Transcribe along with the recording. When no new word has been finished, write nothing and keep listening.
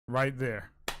right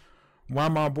there. Why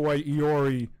my boy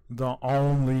Iori the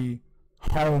only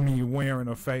homie wearing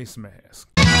a face mask?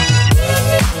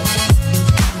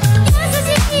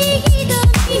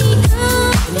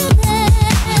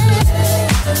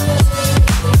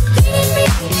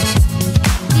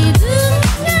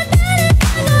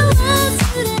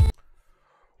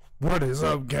 What is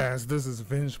up, guys? This is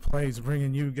Vince Plays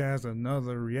bringing you guys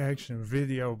another reaction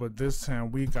video, but this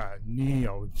time we got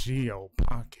NEO GEO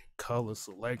Pocket Color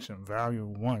Selection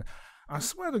Volume 1. I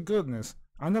swear to goodness,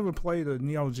 I never played a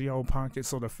NEO GEO Pocket,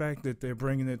 so the fact that they're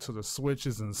bringing it to the Switch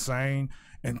is insane.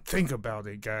 And think about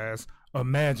it, guys.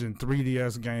 Imagine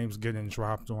 3DS games getting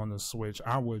dropped on the Switch.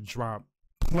 I would drop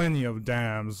plenty of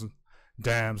dimes,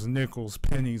 nickels,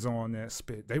 pennies on that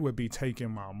spit. They would be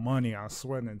taking my money. I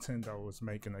swear Nintendo was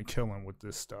making a killing with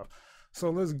this stuff. So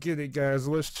let's get it, guys.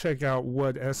 Let's check out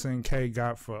what SNK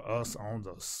got for us on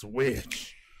the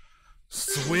Switch.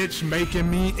 Switch making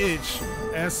me itch.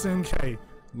 SNK.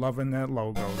 Loving that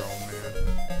logo though, man.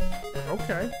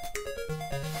 Okay.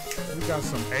 We got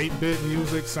some 8-bit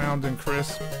music sounding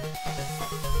crisp.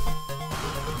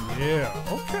 Yeah,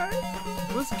 okay.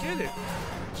 Let's get it.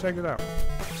 Check it out.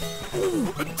 Ooh,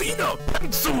 Athena,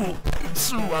 pencil.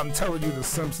 I'm telling you, the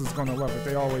Simps is gonna love it.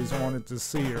 They always wanted to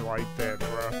see her like that,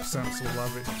 bruh. Simps will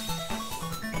love it.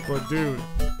 But dude,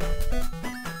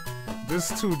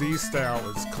 this 2D style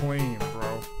is clean,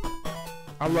 bro.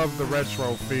 I love the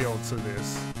retro feel to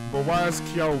this. But why is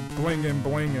Kyo blingin'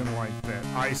 like that?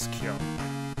 Ice Kyo.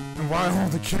 And why all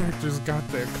the characters got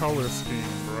that color scheme,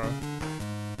 bruh?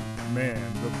 Man,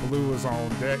 the blue is on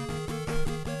deck.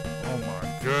 Oh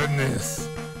my goodness.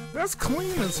 That's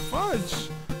clean as fudge.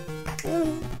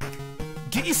 Ooh.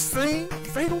 Geese thing.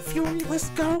 Fatal Fury, let's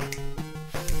go.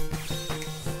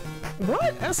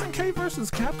 What? SNK versus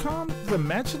Capcom? The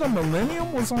match of the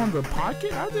Millennium was on the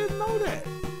Pocket? I didn't know that.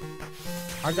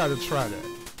 I gotta try that.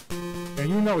 And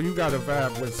you know you gotta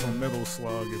vibe with some Middle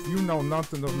Slug. If you know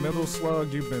nothing of Middle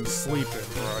Slug, you've been sleeping,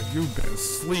 bro. You've been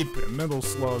sleeping. Middle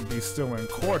Slug be still in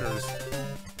quarters.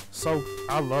 So,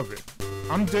 I love it.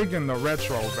 I'm digging the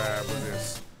retro vibe of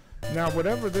this. Now,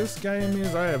 whatever this game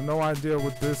is, I have no idea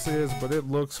what this is, but it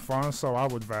looks fun, so I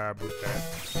would vibe with that.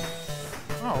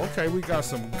 Oh, okay, we got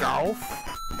some golf.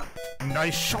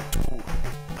 Nice shot.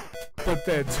 But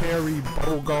that Terry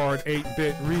Bogard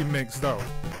 8-bit remix, though.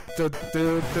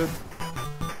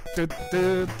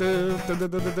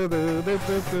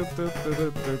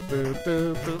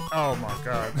 Oh my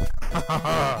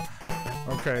god.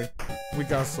 Okay, we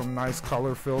got some nice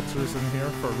color filters in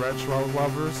here for retro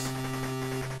lovers.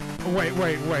 Wait,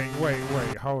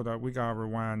 hold up, we gotta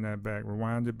rewind that back.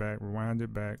 Rewind it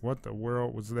back. What the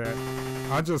world was that?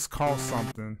 I just caught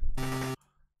something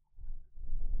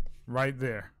right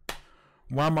there.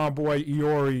 Why my boy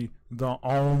Iori the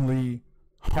only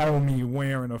homie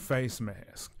wearing a face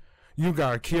mask? You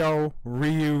got Kyo,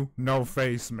 Ryu, no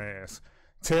face mask.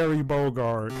 Terry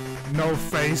Bogard, no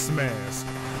face mask.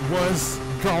 What's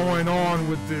going on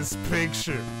with this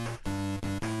picture?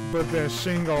 But that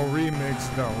Shingo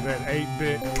remix though, that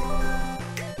 8-bit,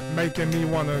 making me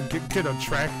want to get a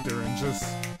tractor and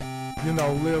just, you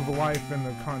know, live life in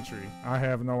the country. I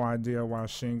have no idea why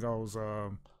Shingo's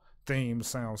theme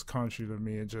sounds country to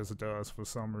me. It just does for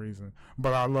some reason,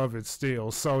 but I love it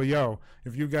still. So yo,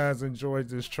 if you guys enjoyed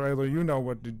this trailer, you know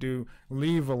what to do.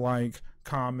 Leave a like,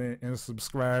 comment, and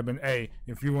subscribe. And hey,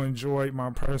 if you enjoyed my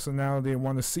personality and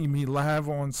want to see me live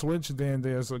on Switch, then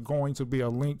there's going to be a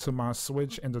link to my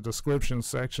Switch in the description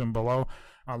section below.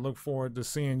 I look forward to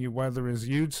seeing you, whether it's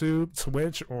YouTube,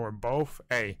 Twitch, or both.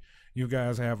 Hey, you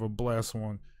guys have a blessed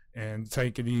one, and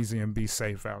take it easy and be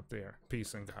safe out there.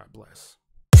 Peace and God bless.